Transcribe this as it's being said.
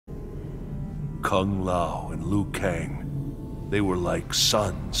Kung Lao and Liu Kang, they were like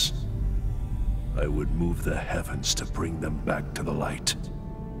suns. I would move the heavens to bring them back to the light.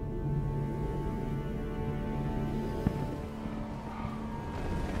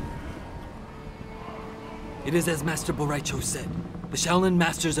 It is as Master Boraicho said. The Shaolin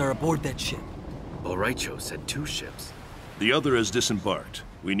Masters are aboard that ship. Boraicho said 2 ships. The other has disembarked.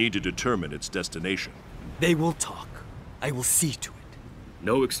 We need to determine its destination. They will talk. I will see to it.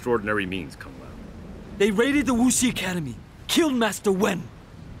 No extraordinary means, Kung Lao. They raided the Wuxi Academy, killed Master Wen.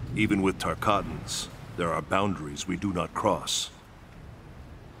 Even with Tarkatans, there are boundaries we do not cross.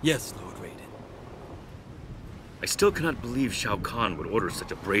 Yes, Lord Raiden. I still cannot believe Shao Kahn would order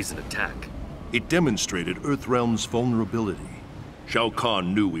such a brazen attack. It demonstrated Earthrealm's vulnerability. Shao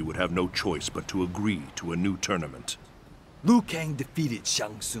Kahn knew we would have no choice but to agree to a new tournament. Liu Kang defeated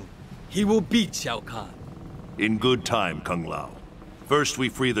Shang Tsung. He will beat Shao Kahn. In good time, Kung Lao. First we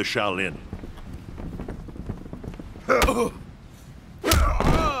free the Shaolin.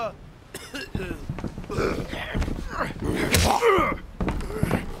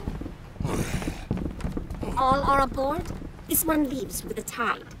 All are aboard? This one leaves with the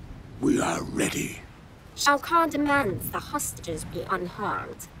tide. We are ready. Shao Kahn demands the hostages be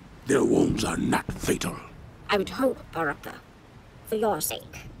unharmed. Their wounds are not fatal. I would hope, Baraka. For your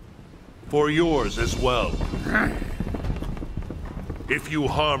sake. For yours as well. If you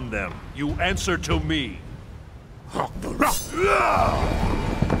harm them, you answer to me.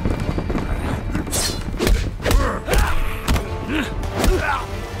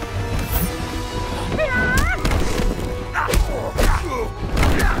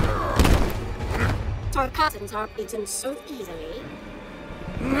 Tarkatans are beaten so easily.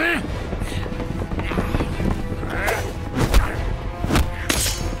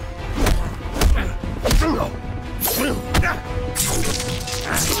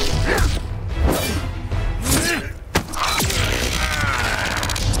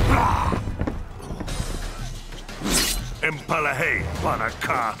 Empalahe,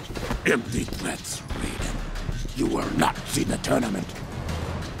 Baraka. Empty threats, Raiden. You will not see the tournament.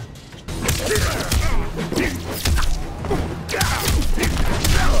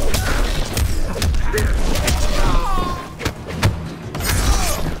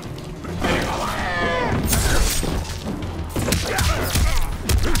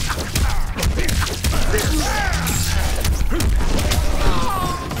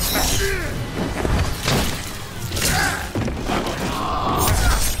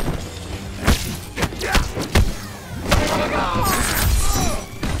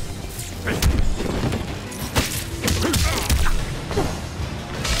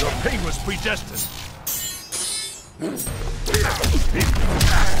 Your pain was predestined.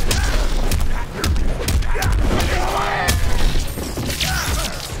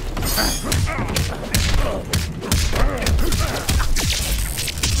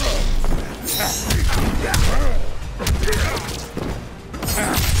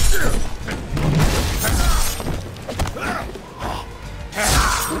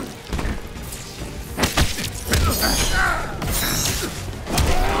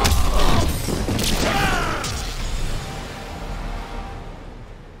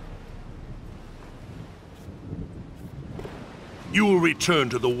 You will return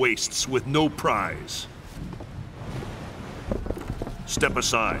to the wastes with no prize. Step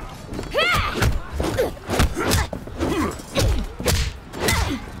aside.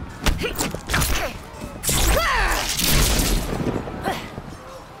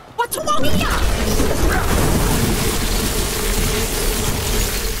 What's wrong here?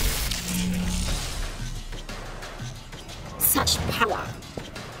 Such power.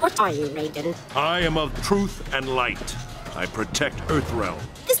 What are you, Raiden? I am of truth and light. I protect Earthrealm.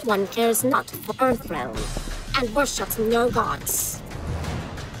 This one cares not for Earthrealm, and worships no gods.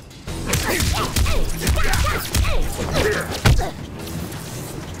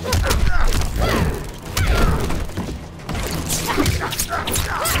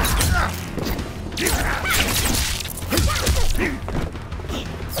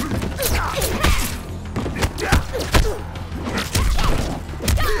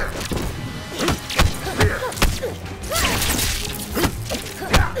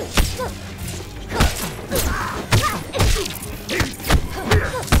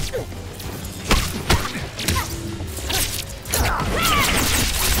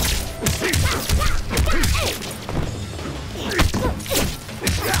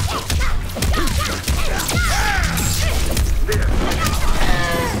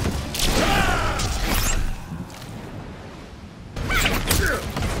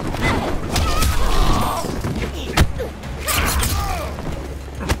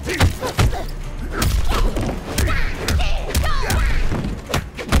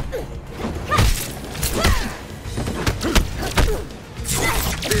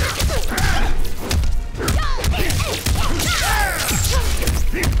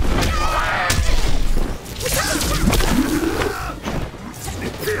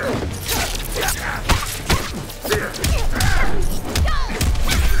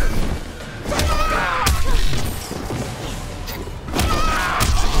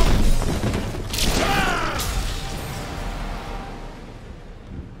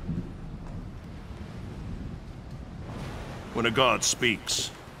 When a god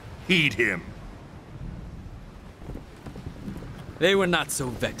speaks, heed him. They were not so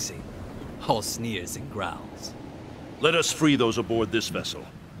vexing. All sneers and growls. Let us free those aboard this vessel.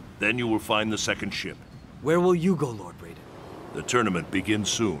 Then you will find the second ship. Where will you go, Lord Raiden? The tournament begins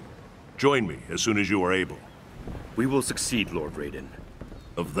soon. Join me as soon as you are able. We will succeed, Lord Raiden.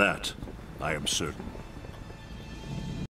 Of that, I am certain.